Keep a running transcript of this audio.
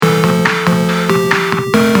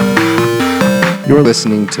You're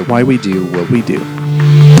listening to Why We Do What We Do.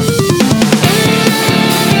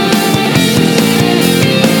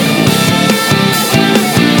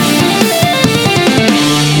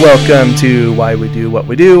 Welcome to Why We Do What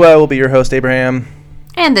We Do. I will be your host, Abraham.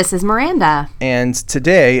 And this is Miranda. And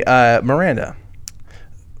today, Miranda,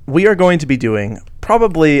 we are going to be doing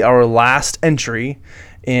probably our last entry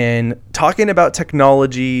in talking about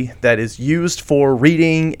technology that is used for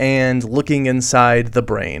reading and looking inside the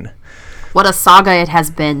brain. What a saga it has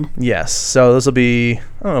been. Yes. So this will be, I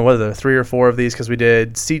don't know, what are there, 3 or 4 of these, because we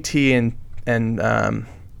did CT and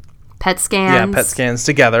PET scans. Yeah, PET scans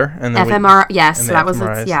together. And then fMRI. Yes, that was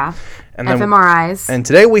it. Yeah. And then, fMRIs. And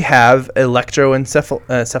today we have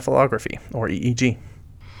electroencephalography, or EEG.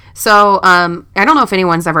 So I don't know if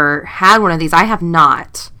anyone's ever had one of these. I have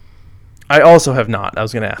not. I also have not. I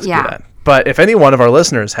was going to ask you that. But if any one of our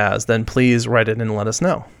listeners has, then please write it and let us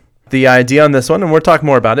know. The idea on this one, and we'll talk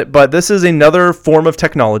more about it, but this is another form of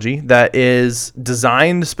technology that is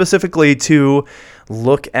designed specifically to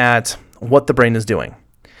look at what the brain is doing.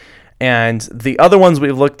 And the other ones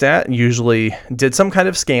we've looked at usually did some kind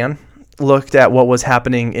of scan, looked at what was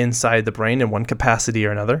happening inside the brain in one capacity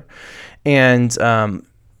or another, and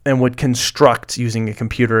would construct using a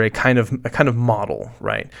computer a kind of model,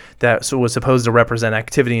 right? That so was supposed to represent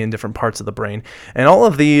activity in different parts of the brain. And all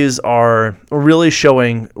of these are really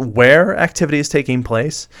showing where activity is taking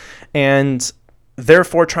place, and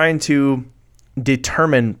therefore trying to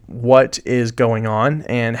determine what is going on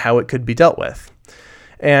and how it could be dealt with.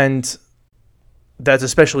 And that's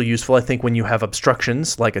especially useful, I think, when you have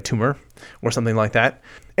obstructions like a tumor or something like that.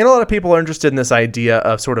 And a lot of people are interested in this idea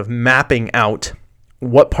of sort of mapping out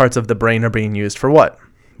what parts of the brain are being used for what,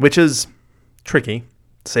 which is tricky,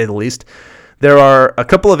 to say the least. There are a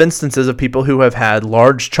couple of instances of people who have had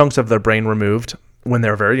large chunks of their brain removed when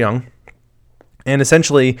they're very young, and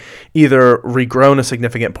essentially either regrown a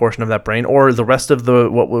significant portion of that brain, or the rest of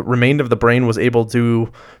what remained of the brain was able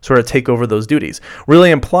to sort of take over those duties, really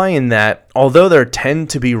implying that although there tend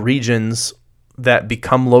to be regions that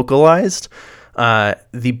become localized,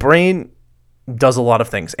 the brain does a lot of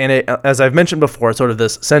things. And it, as I've mentioned before, it's sort of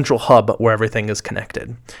this central hub where everything is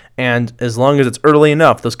connected. And as long as it's early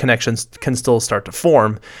enough, those connections can still start to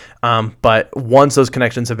form. But once those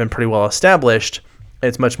connections have been pretty well established,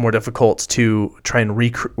 it's much more difficult to try and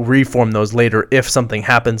reform those later if something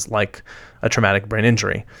happens like a traumatic brain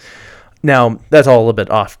injury. Now, that's all a little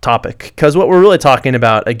bit off topic, because what we're really talking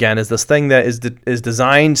about, again, is this thing that is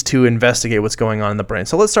designed to investigate what's going on in the brain.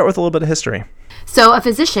 So let's start with a little bit of history. So a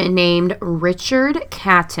physician named Richard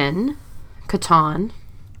Caton? I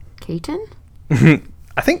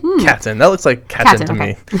think Caton. That looks like Caton to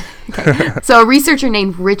me. Okay. So a researcher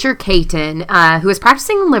named Richard Caton, who was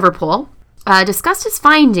practicing in Liverpool, discussed his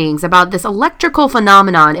findings about this electrical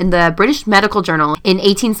phenomenon in the British Medical Journal in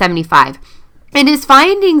 1875. And his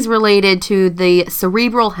findings related to the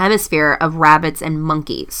cerebral hemisphere of rabbits and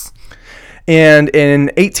monkeys. And in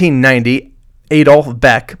 1890, Adolf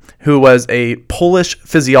Beck, who was a Polish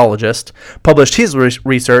physiologist, published his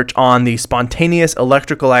research on the spontaneous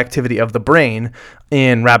electrical activity of the brain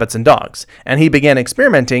in rabbits and dogs. And he began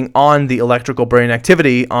experimenting on the electrical brain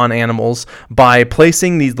activity on animals by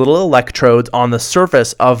placing these little electrodes on the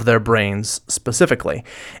surface of their brains specifically.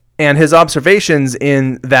 And his observations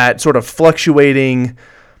in that sort of fluctuating,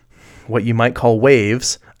 what you might call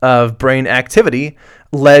waves, of brain activity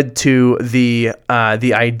led to the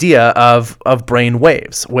idea of brain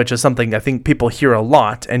waves, which is something I think people hear a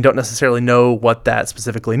lot and don't necessarily know what that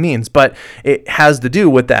specifically means. But it has to do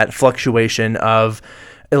with that fluctuation of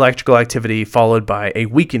electrical activity followed by a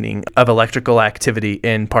weakening of electrical activity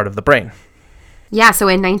in part of the brain. Yeah, so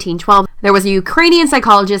in 1912, there was a Ukrainian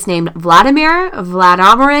psychologist named Vladimir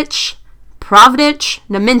Vladimirovich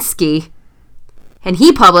Pravdich-Naminsky, and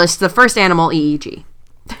he published the first animal EEG.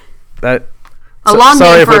 A long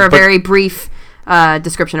name for a very brief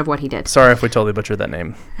description of what he did. Sorry if we totally butchered that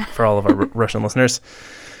name for all of our Russian listeners.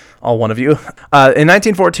 All one of you. In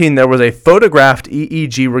 1914, there was a photographed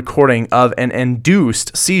EEG recording of an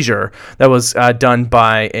induced seizure that was done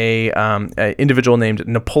by an individual named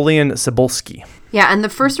Napoleon Cebulski. Yeah, and the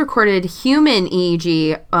first recorded human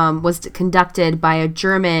EEG was conducted by a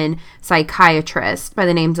German psychiatrist by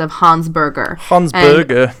the names of Hans Berger. Hans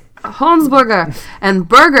Berger. And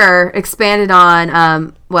Berger expanded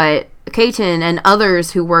on what Caton and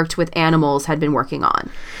others who worked with animals had been working on.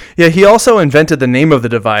 Yeah, he also invented the name of the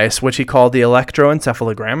device, which he called the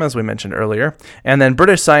electroencephalogram, as we mentioned earlier. And then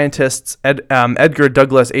British scientists Edgar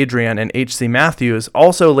Douglas Adrian and H.C. Matthews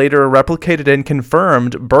also later replicated and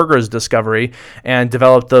confirmed Berger's discovery and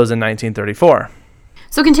developed those in 1934.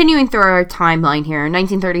 So continuing through our timeline here, in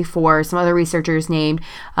 1934, some other researchers named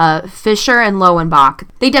Fisher and Lowenbach,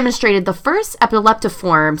 they demonstrated the first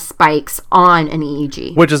epileptiform spikes on an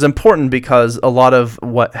EEG. Which is important because a lot of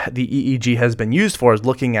what the EEG has been used for is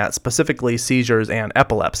looking at specifically seizures and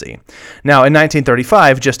epilepsy. Now, in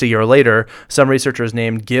 1935, just a year later, some researchers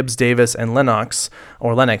named Gibbs, Davis, and Lennox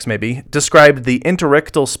maybe, described the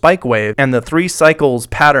interictal spike wave and the 3 cycles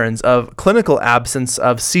patterns of clinical absence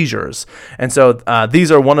of seizures. And so these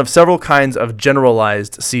are one of several kinds of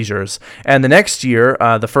generalized seizures. And the next year,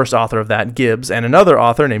 the first author of that, Gibbs, and another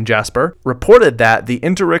author named Jasper, reported that the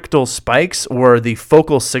interictal spikes were the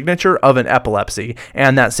focal signature of an epilepsy.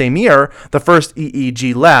 And that same year, the first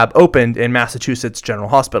EEG lab opened in Massachusetts General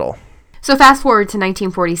Hospital. So fast forward to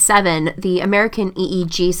 1947, the American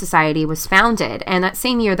EEG Society was founded, and that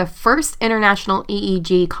same year, the first International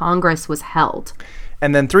EEG Congress was held.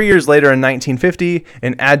 And then 3 years later, in 1950,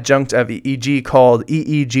 an adjunct of EEG called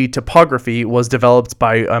EEG topography was developed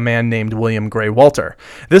by a man named William Gray Walter.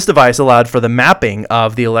 This device allowed for the mapping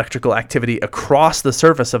of the electrical activity across the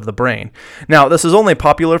surface of the brain. Now, this was only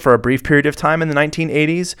popular for a brief period of time in the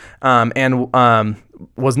 1980s and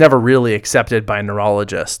was never really accepted by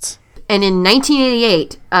neurologists. And in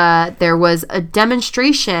 1988, there was a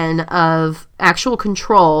demonstration of actual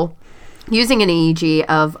control using an EEG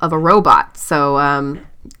of a robot. So,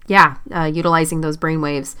 utilizing those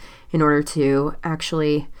brainwaves in order to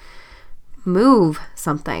actually move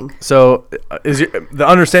something. So, the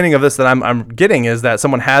understanding of this that I'm getting is that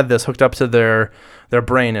someone had this hooked up to their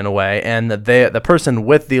brain in a way, and that the person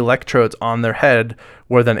with the electrodes on their head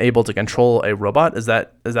were then able to control a robot. Is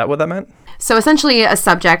that what that meant? So essentially, a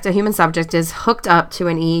human subject is hooked up to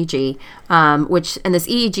an EEG, and this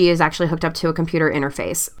EEG is actually hooked up to a computer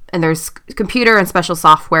interface. And there's computer and special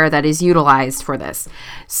software that is utilized for this.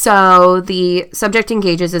 So the subject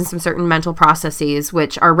engages in some certain mental processes,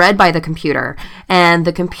 which are read by the computer. And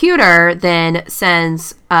the computer then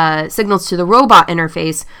sends signals to the robot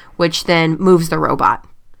interface, which then moves the robot.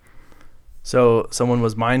 So someone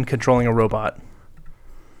was mind controlling a robot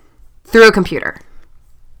through a computer.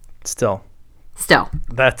 Still.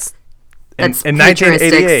 That's in futuristic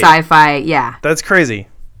 1988. Sci-fi, yeah. That's crazy.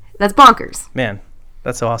 That's bonkers. Man,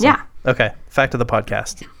 that's so awesome. Yeah. Okay, fact of the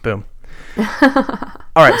podcast. Boom.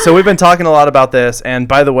 All right, so we've been talking a lot about this, and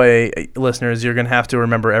by the way, listeners, you're going to have to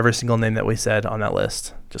remember every single name that we said on that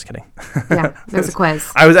list. Just kidding. Yeah, there's a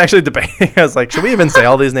quiz. I was actually debating. I was like, should we even say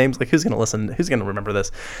all these names? Like, who's going to listen? Who's going to remember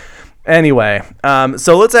this? Anyway,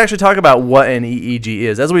 so let's actually talk about what an EEG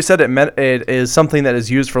is. As we said, it is something that is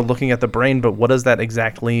used for looking at the brain, but what does that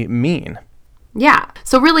exactly mean? Yeah.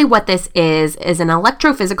 So really what this is an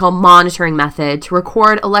electrophysical monitoring method to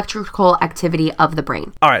record electrical activity of the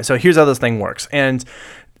brain. All right, so here's how this thing works. And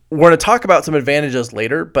we're going to talk about some advantages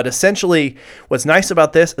later, but essentially what's nice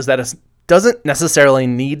about this is that it doesn't necessarily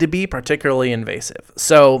need to be particularly invasive.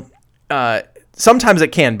 So sometimes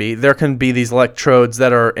it can be. There can be these electrodes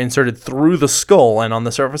that are inserted through the skull and on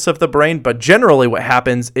the surface of the brain, but generally what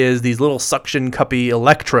happens is these little suction cuppy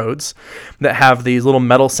electrodes that have these little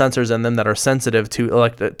metal sensors in them that are sensitive to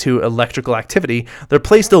electrical activity. They're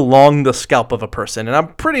placed along the scalp of a person, and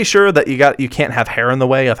I'm pretty sure that you can't have hair in the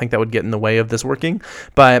way. I think that would get in the way of this working,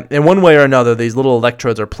 but in one way or another, these little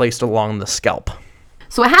electrodes are placed along the scalp.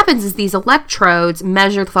 So what happens is these electrodes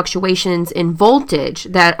measure the fluctuations in voltage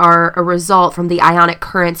that are a result from the ionic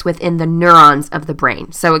currents within the neurons of the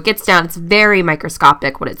brain. So it gets down, it's very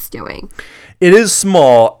microscopic what it's doing. It is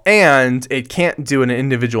small, and it can't do an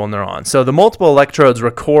individual neuron. So the multiple electrodes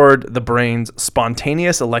record the brain's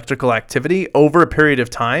spontaneous electrical activity over a period of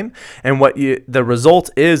time, and the result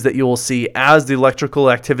is that you will see as the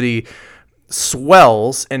electrical activity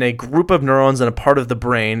swells in a group of neurons in a part of the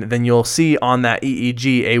brain, then you'll see on that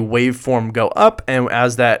EEG a waveform go up, and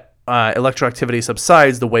as that electroactivity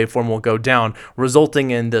subsides, the waveform will go down,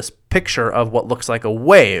 resulting in this picture of what looks like a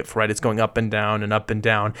wave, right? It's going up and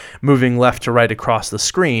down, moving left to right across the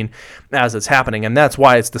screen as it's happening, and that's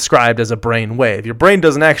why it's described as a brain wave. Your brain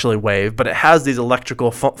doesn't actually wave, but it has these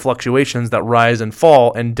electrical fluctuations that rise and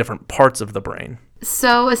fall in different parts of the brain.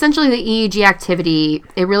 So essentially the EEG activity,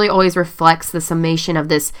 it really always reflects the summation of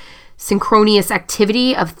this synchronous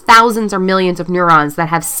activity of thousands or millions of neurons that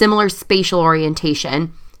have similar spatial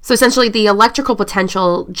orientation. So essentially the electrical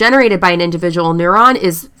potential generated by an individual neuron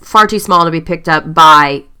is far too small to be picked up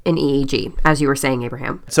by an EEG, as you were saying,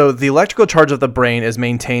 Abraham. So the electrical charge of the brain is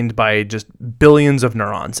maintained by just billions of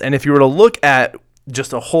neurons. And if you were to look at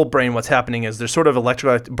just a whole brain, what's happening is there's sort of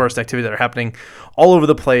electrical burst activity that are happening all over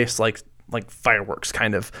the place, like like fireworks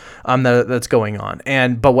kind of that's going on.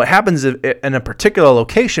 But what happens if in a particular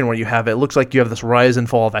location where you have it looks like you have this rise and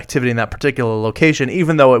fall of activity in that particular location,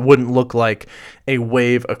 even though it wouldn't look like a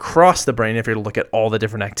wave across the brain if you were to look at all the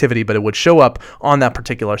different activity, but it would show up on that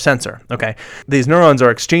particular sensor. Okay, these neurons are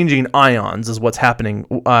exchanging ions is what's happening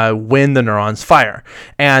when the neurons fire,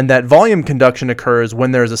 and that volume conduction occurs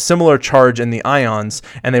when there's a similar charge in the ions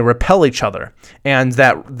and they repel each other, and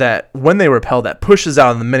that when they repel, that pushes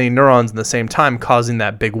out the many neurons in the same time, causing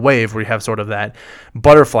that big wave where you have sort of that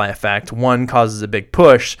butterfly effect. One causes a big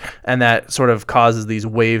push, and that sort of causes these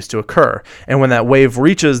waves to occur. And when that wave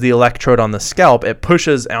reaches the electrode on the scalp, it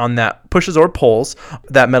pushes or pulls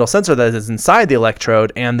that metal sensor that is inside the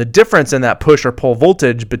electrode, and the difference in that push or pull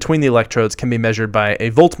voltage between the electrodes can be measured by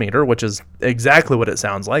a voltmeter, which is exactly what it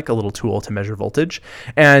sounds like, a little tool to measure voltage.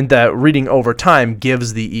 And that reading over time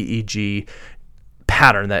gives the EEG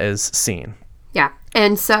pattern that is seen. Yeah.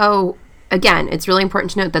 And so, again, it's really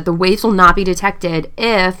important to note that the waves will not be detected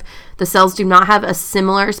if the cells do not have a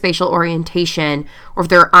similar spatial orientation or if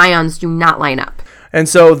their ions do not line up. And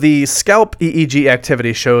so the scalp EEG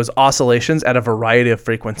activity shows oscillations at a variety of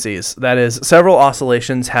frequencies. That is, several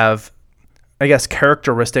oscillations have, I guess,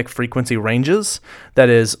 characteristic frequency ranges. That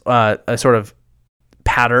is a sort of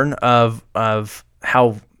pattern of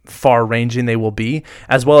how far-ranging they will be,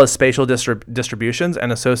 as well as spatial distributions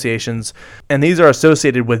and associations. And these are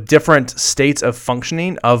associated with different states of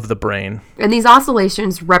functioning of the brain. And these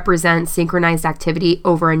oscillations represent synchronized activity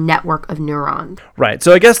over a network of neurons. Right.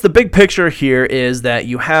 So I guess the big picture here is that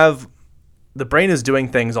you have the brain is doing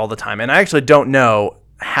things all the time. And I actually don't know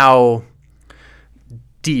how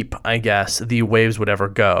deep, I guess, the waves would ever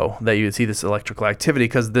go that you would see this electrical activity,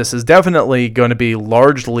 because this is definitely going to be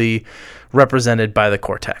largely represented by the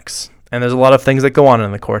cortex. And there's a lot of things that go on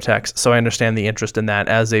in the cortex, so I understand the interest in that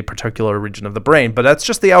as a particular region of the brain, but that's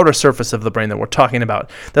just the outer surface of the brain that we're talking about.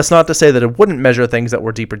 That's not to say that it wouldn't measure things that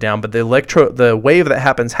were deeper down, but the wave that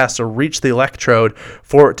happens has to reach the electrode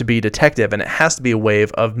for it to be detective, and it has to be a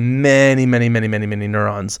wave of many, many, many, many, many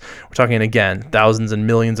neurons. We're talking, again, thousands and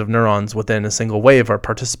millions of neurons within a single wave are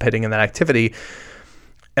participating in that activity.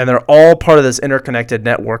 And they're all part of this interconnected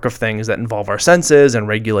network of things that involve our senses and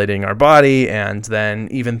regulating our body, and then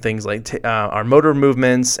even things like our motor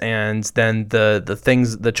movements, and then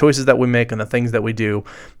the choices that we make and the things that we do.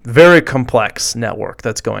 Very complex network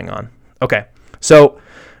that's going on. Okay, so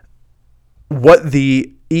what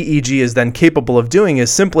the EEG is then capable of doing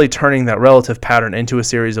is simply turning that relative pattern into a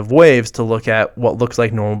series of waves to look at what looks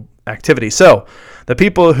like normal activity. So the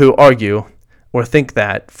people who argue or think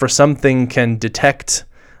that for something can detect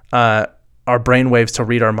our brain waves to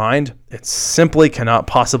read our mind, it simply cannot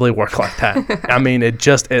possibly work like that. I mean, it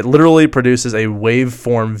literally produces a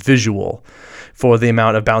waveform visual for the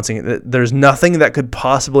amount of bouncing. There's nothing that could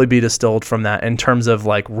possibly be distilled from that in terms of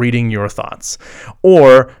like reading your thoughts,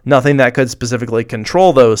 or nothing that could specifically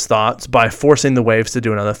control those thoughts by forcing the waves to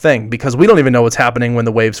do another thing, because we don't even know what's happening when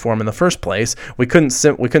the waves form in the first place. We couldn't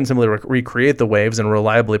simply recreate the waves and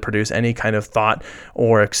reliably produce any kind of thought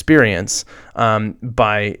or experience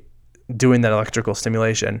by doing that electrical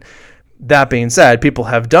stimulation. That being said, people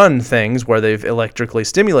have done things where they've electrically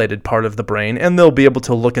stimulated part of the brain, and they'll be able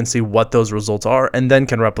to look and see what those results are, and then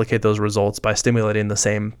can replicate those results by stimulating the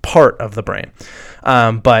same part of the brain.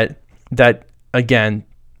 But that, again,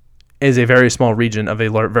 is a very small region of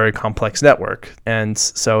a very complex network, and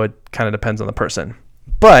so it kind of depends on the person.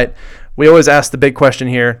 But we always ask the big question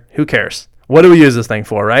here, who cares? What do we use this thing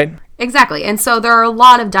for, right? Exactly. And so there are a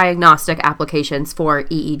lot of diagnostic applications for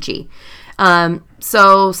EEG.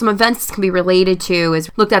 So some events can be related to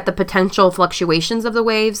is looked at the potential fluctuations of the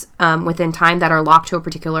waves within time that are locked to a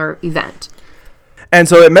particular event. And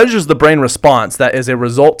so it measures the brain response that is a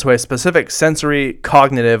result to a specific sensory,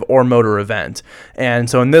 cognitive, or motor event. And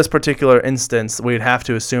so in this particular instance, we'd have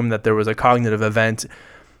to assume that there was a cognitive event,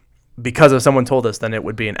 because if someone told us, then it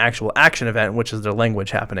would be an actual action event, which is their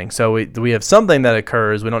language happening. So we have something that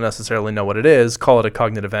occurs. We don't necessarily know what it is. Call it a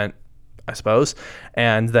cognitive event, I suppose.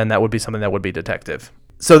 And then that would be something that would be detective.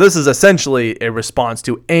 So this is essentially a response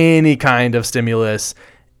to any kind of stimulus,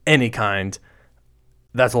 any kind.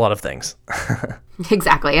 That's a lot of things.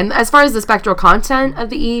 Exactly. And as far as the spectral content of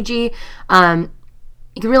the EEG,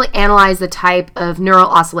 you can really analyze the type of neural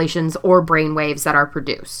oscillations or brain waves that are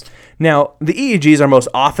produced. Now, the EEGs are most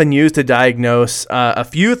often used to diagnose a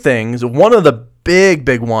few things. One of the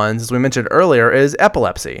big ones, as we mentioned earlier, is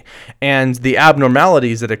epilepsy and the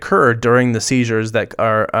abnormalities that occur during the seizures that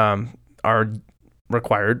are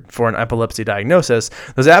required for an epilepsy diagnosis.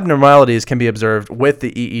 Those abnormalities can be observed with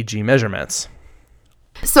the EEG measurements.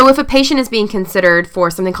 So if a patient is being considered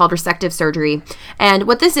for something called resective surgery, and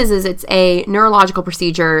what this is it's a neurological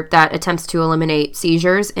procedure that attempts to eliminate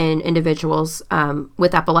seizures in individuals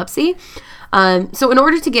with epilepsy. So in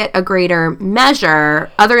order to get a greater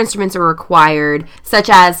measure, other instruments are required, such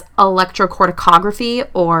as electrocorticography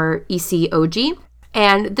or ECOG.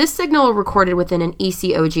 And this signal recorded within an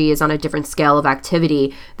ECOG is on a different scale of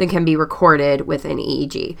activity than can be recorded with an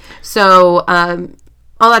EEG. So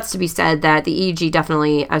all that's to be said that the EEG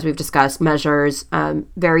definitely, as we've discussed, measures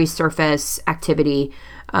very surface activity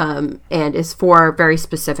and is for very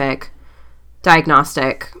specific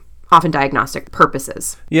often diagnostic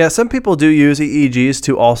purposes. Yeah, some people do use EEGs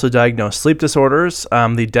to also diagnose sleep disorders,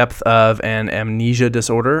 the depth of an amnesia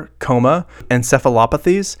disorder, coma,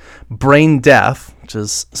 encephalopathies, brain death, which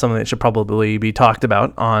is something that should probably be talked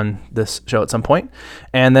about on this show at some point,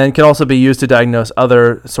 and then can also be used to diagnose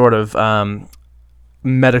other sort of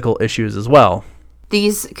medical issues as well.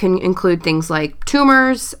 These can include things like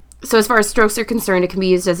tumors. So as far as strokes are concerned, it can be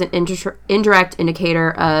used as an indirect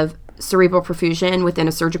indicator of cerebral perfusion within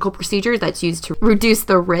a surgical procedure that's used to reduce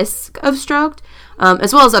the risk of stroke,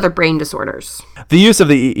 as well as other brain disorders. The use of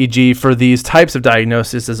the EEG for these types of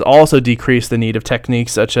diagnosis has also decreased the need of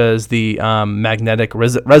techniques such as the magnetic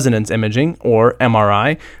resonance imaging, or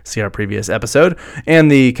MRI, see our previous episode, and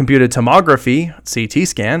the computed tomography, CT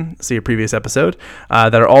scan, see a previous episode,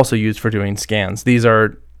 that are also used for doing scans. These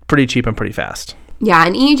are pretty cheap and pretty fast. Yeah,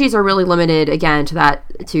 and EEGs are really limited, again,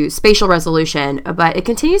 to spatial resolution, but it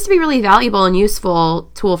continues to be really valuable and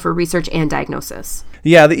useful tool for research and diagnosis.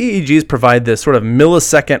 Yeah, the EEGs provide this sort of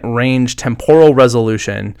millisecond range temporal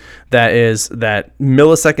resolution that is that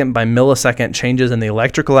millisecond by millisecond changes in the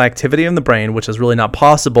electrical activity in the brain, which is really not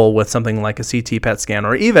possible with something like a CT PET scan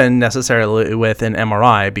or even necessarily with an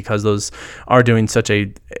MRI, because those are doing such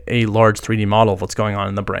a large 3D model of what's going on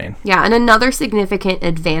in the brain. Yeah, and another significant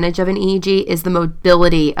advantage of an EEG is the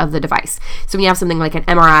mobility of the device. So when you have something like an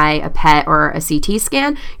MRI, a PET, or a CT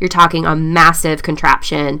scan, you're talking a massive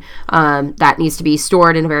contraption that needs to be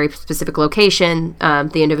stored in a very specific location.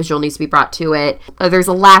 The individual needs to be brought to it. There's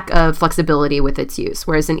a lack of flexibility with its use,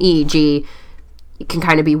 whereas an EEG can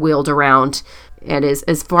kind of be wheeled around and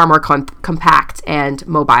is far more compact and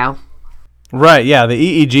mobile. Right, yeah,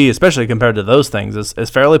 the EEG, especially compared to those things, is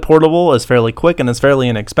fairly portable, is fairly quick, and is fairly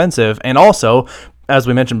inexpensive, and also, as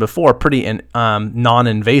we mentioned before, pretty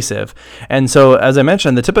non-invasive. And so, as I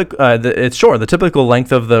mentioned, the typical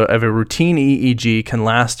length of a routine EEG can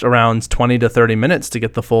last around 20 to 30 minutes to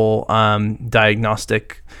get the full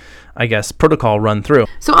diagnostic, protocol run through.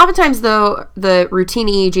 So oftentimes, though, the routine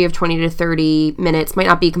EEG of 20 to 30 minutes might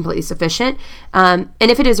not be completely sufficient. And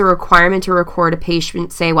if it is a requirement to record a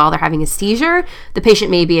patient, say, while they're having a seizure, the patient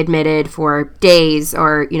may be admitted for days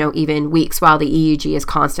or, even weeks while the EEG is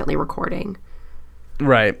constantly recording.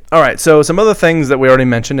 Right. All right. So some other things that we already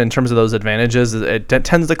mentioned in terms of those advantages, it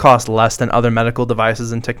tends to cost less than other medical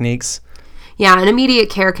devices and techniques. Yeah, and immediate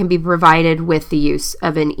care can be provided with the use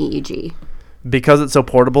of an EEG. Because it's so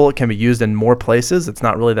portable, it can be used in more places. It's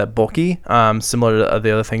not really that bulky, similar to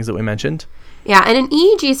the other things that we mentioned. Yeah, and an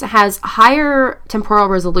EEG has higher temporal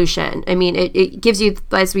resolution. I mean, it gives you,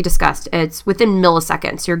 as we discussed, it's within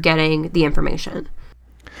milliseconds you're getting the information.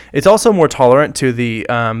 It's also more tolerant to the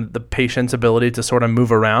patient's ability to sort of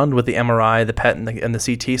move around with the MRI, the PET, and the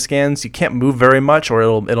CT scans. You can't move very much, or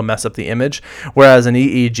it'll mess up the image. Whereas an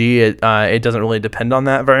EEG, it doesn't really depend on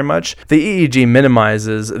that very much. The EEG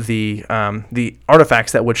minimizes the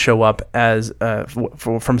artifacts that would show up as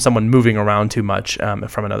from someone moving around too much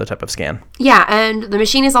from another type of scan. Yeah, and the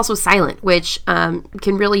machine is also silent, which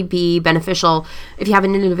can really be beneficial if you have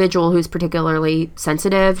an individual who's particularly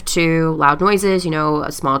sensitive to loud noises.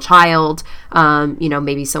 A small child,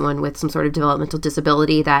 maybe someone with some sort of developmental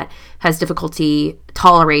disability that has difficulty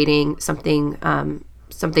tolerating something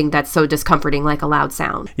that's so discomforting like a loud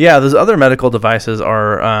sound. Yeah, those other medical devices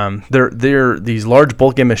are they're these large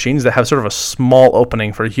bulky machines that have sort of a small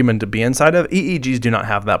opening for a human to be inside of. EEGs do not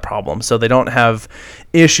have that problem, so they don't have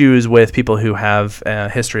issues with people who have a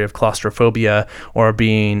history of claustrophobia or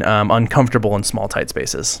being uncomfortable in small, tight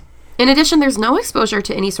spaces. In addition, there's no exposure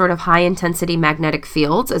to any sort of high-intensity magnetic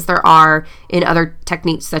fields as there are in other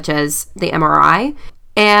techniques such as the MRI.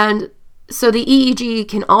 And so the EEG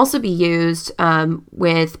can also be used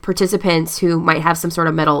with participants who might have some sort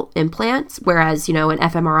of metal implants, whereas, an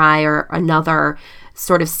fMRI or another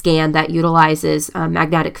sort of scan that utilizes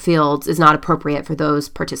magnetic fields is not appropriate for those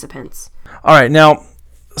participants. All right, now,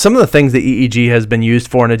 some of the things that EEG has been used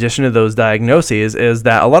for in addition to those diagnoses is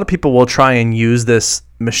that a lot of people will try and use this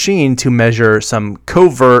machine to measure some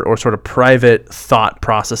covert or sort of private thought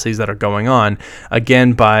processes that are going on,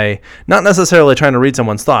 again, by not necessarily trying to read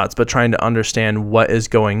someone's thoughts, but trying to understand what is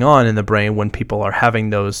going on in the brain when people are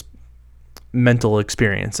having those mental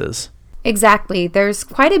experiences. Exactly. There's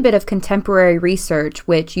quite a bit of contemporary research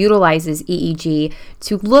which utilizes EEG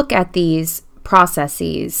to look at these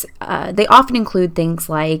processes. They often include things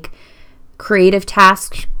like creative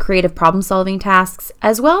tasks, creative problem-solving tasks,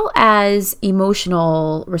 as well as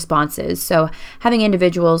emotional responses. So having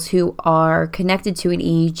individuals who are connected to an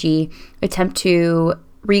EEG attempt to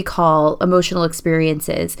recall emotional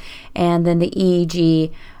experiences, and then the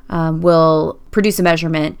EEG will produce a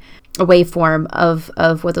measurement, a waveform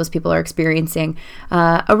of what those people are experiencing.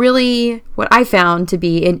 What I found to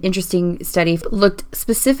be an interesting study looked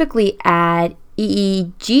specifically at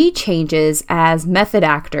EEG changes as method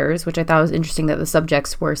actors, which I thought was interesting that the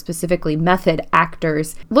subjects were specifically method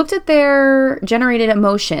actors, looked at their generated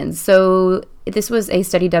emotions. So this was a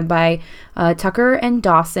study done by Tucker and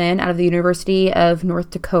Dawson out of the University of North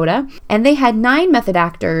Dakota. And they had 9 method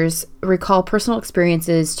actors recall personal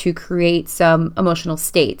experiences to create some emotional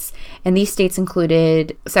states. And these states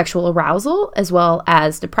included sexual arousal as well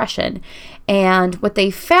as depression. And what they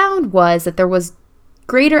found was that there was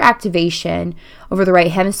greater activation over the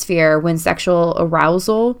right hemisphere when sexual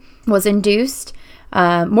arousal was induced,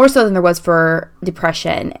 more so than there was for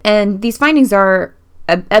depression. And these findings are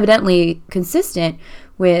evidently consistent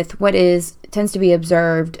with what tends to be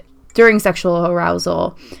observed during sexual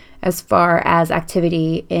arousal as far as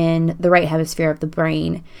activity in the right hemisphere of the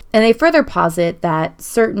brain. And they further posit that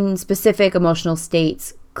certain specific emotional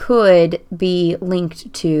states could be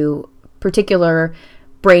linked to particular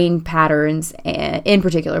brain patterns in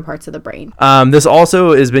particular parts of the brain. This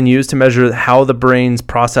also has been used to measure how the brain's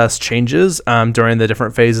process changes during the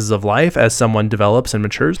different phases of life as someone develops and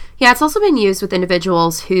matures. Yeah, it's also been used with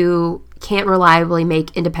individuals who can't reliably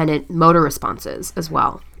make independent motor responses as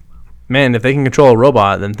well. Man, if they can control a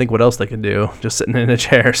robot, then think what else they can do just sitting in a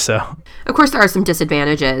chair. So, of course, there are some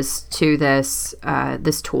disadvantages to this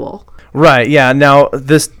tool. Right. Yeah. Now,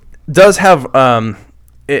 this does have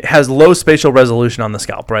it has low spatial resolution on the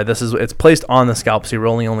scalp, right? It's placed on the scalp, so you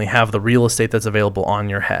only have the real estate that's available on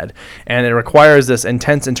your head. And it requires this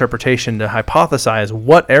intense interpretation to hypothesize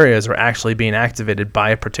what areas are actually being activated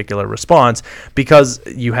by a particular response, because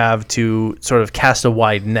you have to sort of cast a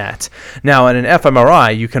wide net. Now, in an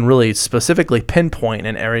fMRI, you can really specifically pinpoint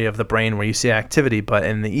an area of the brain where you see activity, but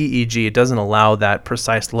in the EEG, it doesn't allow that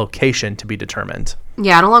precise location to be determined.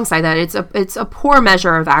 Yeah, and alongside that, it's a poor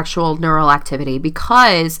measure of actual neural activity,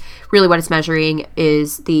 because really what it's measuring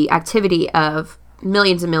is the activity of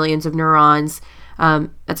millions and millions of neurons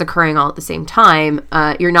that's occurring all at the same time.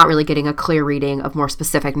 You're not really getting a clear reading of more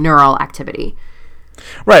specific neural activity.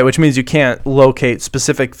 Right, which means you can't locate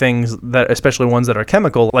specific things, that, especially ones that are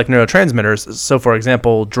chemical, like neurotransmitters. So, for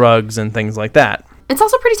example, drugs and things like that. It's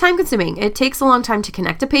also pretty time consuming. It takes a long time to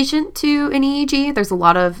connect a patient to an EEG. There's a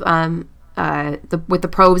lot of with the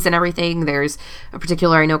probes and everything, there's a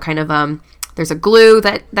particular, there's a glue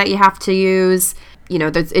that you have to use.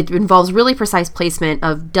 It involves really precise placement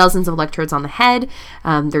of dozens of electrodes on the head.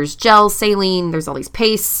 There's gel, saline, there's all these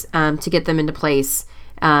pastes to get them into place,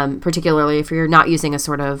 particularly if you're not using a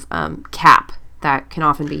sort of cap that can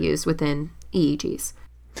often be used within EEGs.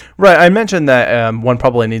 Right, I mentioned that one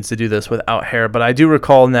probably needs to do this without hair, but I do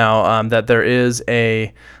recall now that there is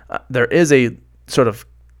a sort of,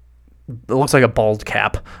 it looks like a bald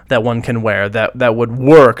cap that one can wear that would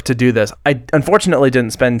work to do this. I unfortunately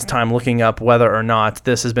didn't spend time looking up whether or not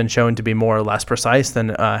this has been shown to be more or less precise than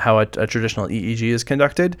how a traditional EEG is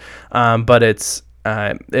conducted, but it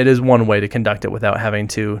is one way to conduct it without having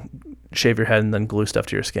to shave your head and then glue stuff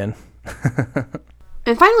to your skin.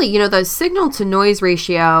 And finally, the signal-to-noise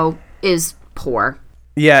ratio is poor.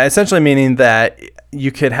 Yeah, essentially meaning that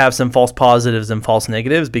you could have some false positives and false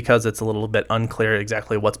negatives because it's a little bit unclear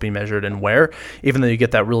exactly what's being measured and where, even though you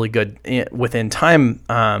get that really good within time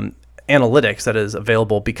analytics that is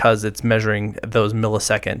available because it's measuring those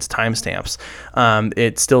milliseconds timestamps.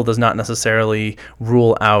 It still does not necessarily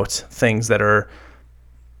rule out things that are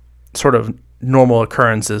sort of normal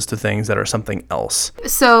occurrences to things that are something else.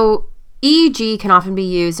 So EEG can often be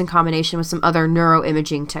used in combination with some other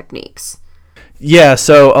neuroimaging techniques. Yeah,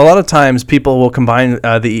 so a lot of times people will combine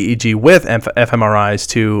the EEG with fMRIs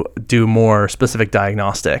to do more specific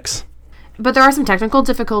diagnostics. But there are some technical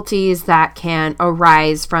difficulties that can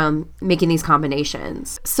arise from making these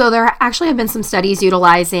combinations. So there actually have been some studies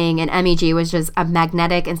utilizing an MEG, which is a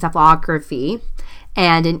magnetic encephalography,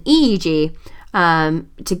 and an EEG,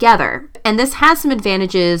 together. And this has some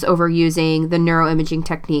advantages over using the neuroimaging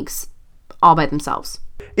techniques all by themselves.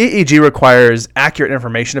 EEG requires accurate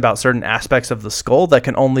information about certain aspects of the skull that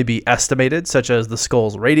can only be estimated, such as the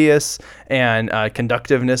skull's radius and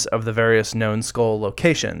conductiveness of the various known skull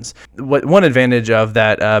locations. One advantage of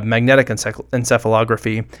that magnetic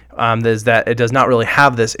encephalography is that it does not really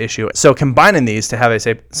have this issue. So combining these to have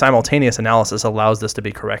a simultaneous analysis allows this to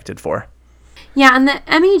be corrected for. Yeah, and the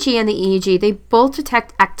MEG and the EEG, they both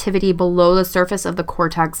detect activity below the surface of the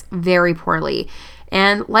cortex very poorly.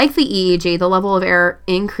 And like the EEG, the level of error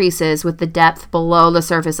increases with the depth below the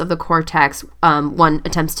surface of the cortex one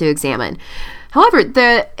attempts to examine. However,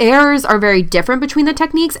 the errors are very different between the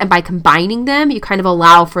techniques, and by combining them, you kind of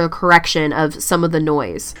allow for a correction of some of the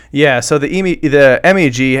noise. Yeah, so the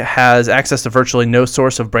MEG has access to virtually no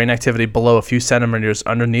source of brain activity below a few centimeters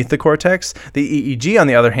underneath the cortex. The EEG, on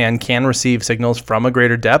the other hand, can receive signals from a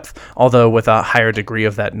greater depth, although with a higher degree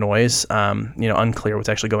of that noise, unclear what's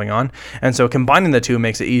actually going on. And so combining the two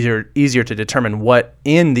makes it easier to determine what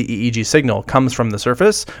in the EEG signal comes from the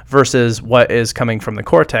surface versus what is coming from the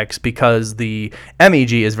cortex, because the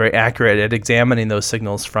MEG is very accurate at examining those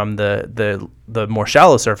signals from the more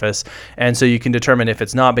shallow surface, and so you can determine if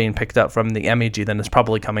it's not being picked up from the MEG, then it's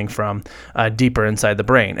probably coming from deeper inside the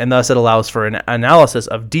brain, and thus it allows for an analysis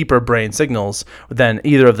of deeper brain signals than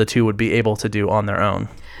either of the two would be able to do on their own.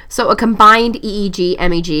 So a combined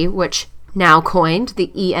EEG-MEG, which now coined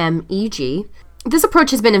the EMEG, this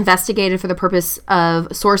approach has been investigated for the purpose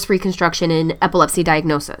of source reconstruction in epilepsy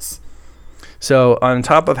diagnosis. So on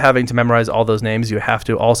top of having to memorize all those names, you have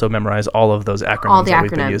to also memorize all of those acronyms that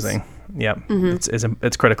we've been using. Yeah,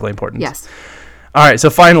 it's critically important. Yes. All right,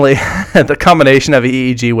 so finally, the combination of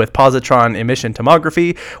EEG with positron emission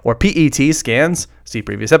tomography, or PET scans, see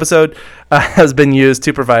previous episode, has been used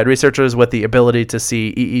to provide researchers with the ability to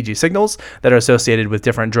see EEG signals that are associated with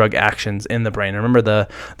different drug actions in the brain. And remember,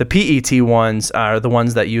 the PET ones are the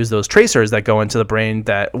ones that use those tracers that go into the brain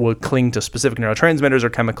that will cling to specific neurotransmitters or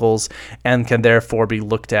chemicals and can therefore be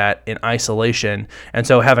looked at in isolation. And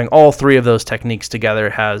so having all three of those techniques together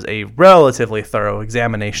has a relatively thorough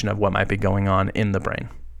examination of what might be going on in the brain.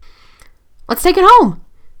 Let's take it home.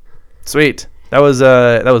 Sweet. That was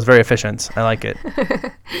very efficient. I like it.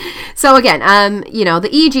 So again, the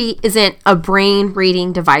EEG isn't a brain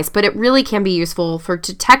reading device, but it really can be useful for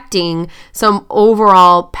detecting some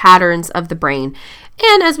overall patterns of the brain.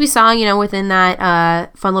 And as we saw, within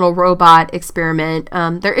that fun little robot experiment,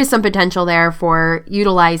 there is some potential there for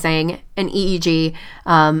utilizing an EEG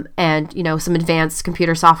and some advanced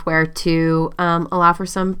computer software to allow for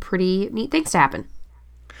some pretty neat things to happen.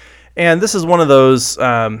 And this is one of those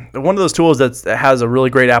tools that has a really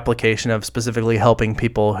great application of specifically helping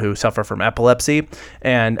people who suffer from epilepsy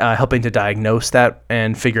and helping to diagnose that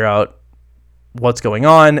and figure out what's going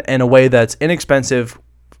on in a way that's inexpensive,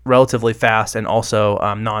 relatively fast, and also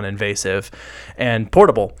non-invasive and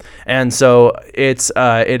portable. And so it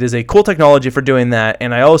is a cool technology for doing that.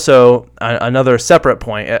 And I also, another separate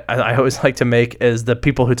point I always like to make is the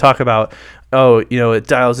people who talk about, it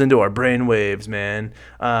dials into our brain waves, man.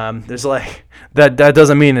 There's that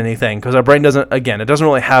doesn't mean anything, because our brain doesn't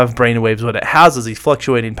really have brain waves. What it has is these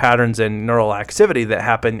fluctuating patterns in neural activity that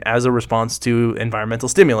happen as a response to environmental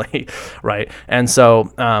stimuli, right? And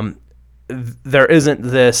so there isn't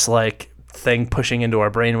this thing pushing into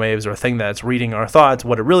our brainwaves or a thing that's reading our thoughts.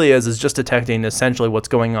 What it really is just detecting essentially what's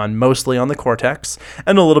going on mostly on the cortex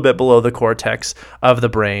and a little bit below the cortex of the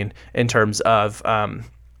brain in terms of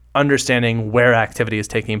understanding where activity is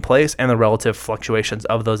taking place and the relative fluctuations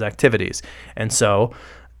of those activities. And so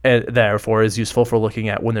it therefore is useful for looking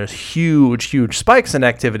at when there's huge spikes in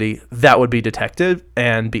activity that would be detected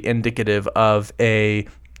and be indicative of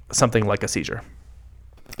something like a seizure.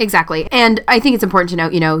 Exactly. And I think it's important to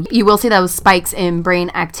note, you will see those spikes in brain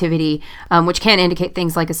activity, which can indicate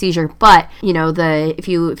things like a seizure. But, if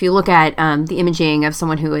you look at the imaging of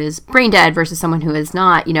someone who is brain dead versus someone who is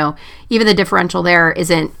not, even the differential there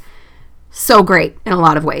isn't so great in a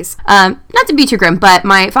lot of ways. Not to be too grim, but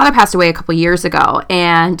my father passed away a couple years ago,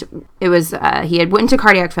 and it was he had went into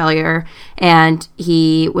cardiac failure, and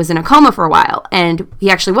he was in a coma for a while, and he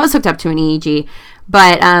actually was hooked up to an EEG,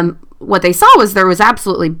 but what they saw was there was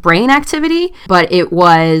absolutely brain activity, but it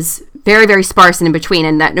was very, very sparse and in between.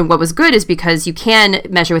 And what was good is because you can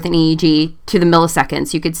measure with an EEG to the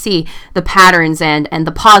milliseconds. You could see the patterns and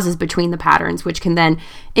the pauses between the patterns, which can then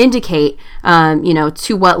indicate,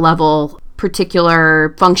 to what level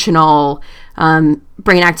particular functional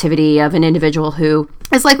brain activity of an individual who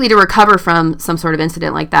is likely to recover from some sort of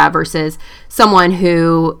incident like that versus someone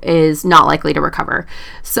who is not likely to recover.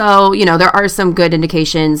 So, there are some good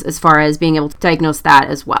indications as far as being able to diagnose that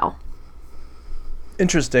as well.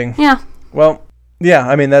 Interesting. Yeah. Well, yeah,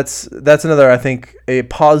 I mean, that's another, I think, a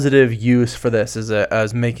positive use for this is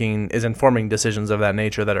informing decisions of that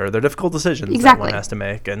nature they're difficult decisions that one has to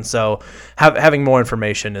make. And so having more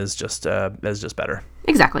information is just better.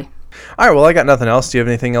 Exactly. All right, well, I got nothing else. Do you have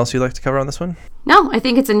anything else you'd like to cover on this one? No, I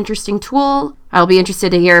think it's an interesting tool. I'll be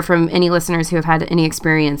interested to hear from any listeners who have had any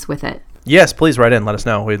experience with it. Yes, please write in. Let us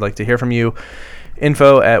know. We'd like to hear from you.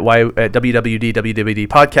 Info at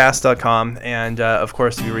www.podcast.com. And of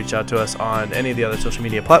course, if you reach out to us on any of the other social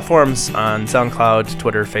media platforms, on SoundCloud,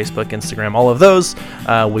 Twitter, Facebook, Instagram, all of those,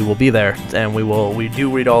 we will be there. And we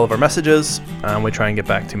do read all of our messages. We try and get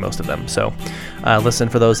back to most of them. So listen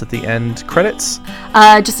for those at the end credits.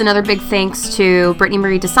 Just another big thanks to Brittany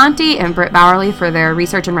Marie DeSanti and Britt Bowerly for their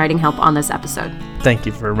research and writing help on this episode. Thank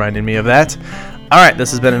you for reminding me of that. All right,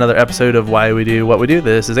 this has been another episode of Why We Do What We Do.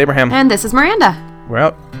 This is Abraham. And this is Miranda. We're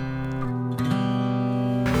out.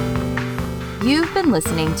 You've been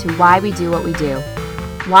listening to Why We Do What We Do.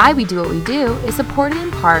 Why We Do What We Do is supported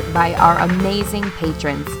in part by our amazing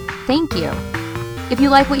patrons. Thank you. If you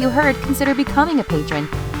like what you heard, consider becoming a patron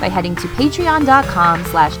by heading to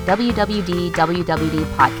patreon.com/WWDWWD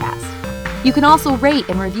podcast. You can also rate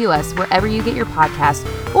and review us wherever you get your podcast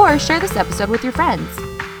or share this episode with your friends.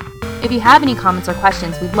 If you have any comments or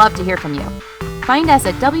questions, we'd love to hear from you. Find us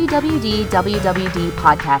at WWDWWD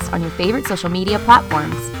podcast on your favorite social media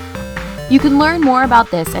platforms. You can learn more about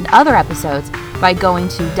this and other episodes by going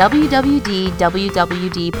to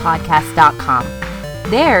www.wwdpodcast.com.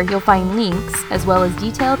 There, you'll find links as well as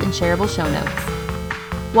detailed and shareable show notes.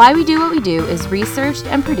 Why We Do What We Do is researched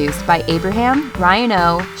and produced by Abraham, Ryan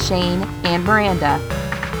O, Shane, and Miranda.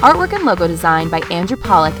 Artwork and logo design by Andrew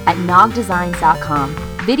Pollock at nogdesigns.com.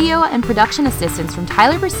 Video and production assistance from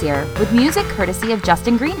Tyler Brasier with music courtesy of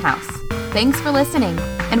Justin Greenhouse. Thanks for listening,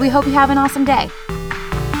 and we hope you have an awesome day.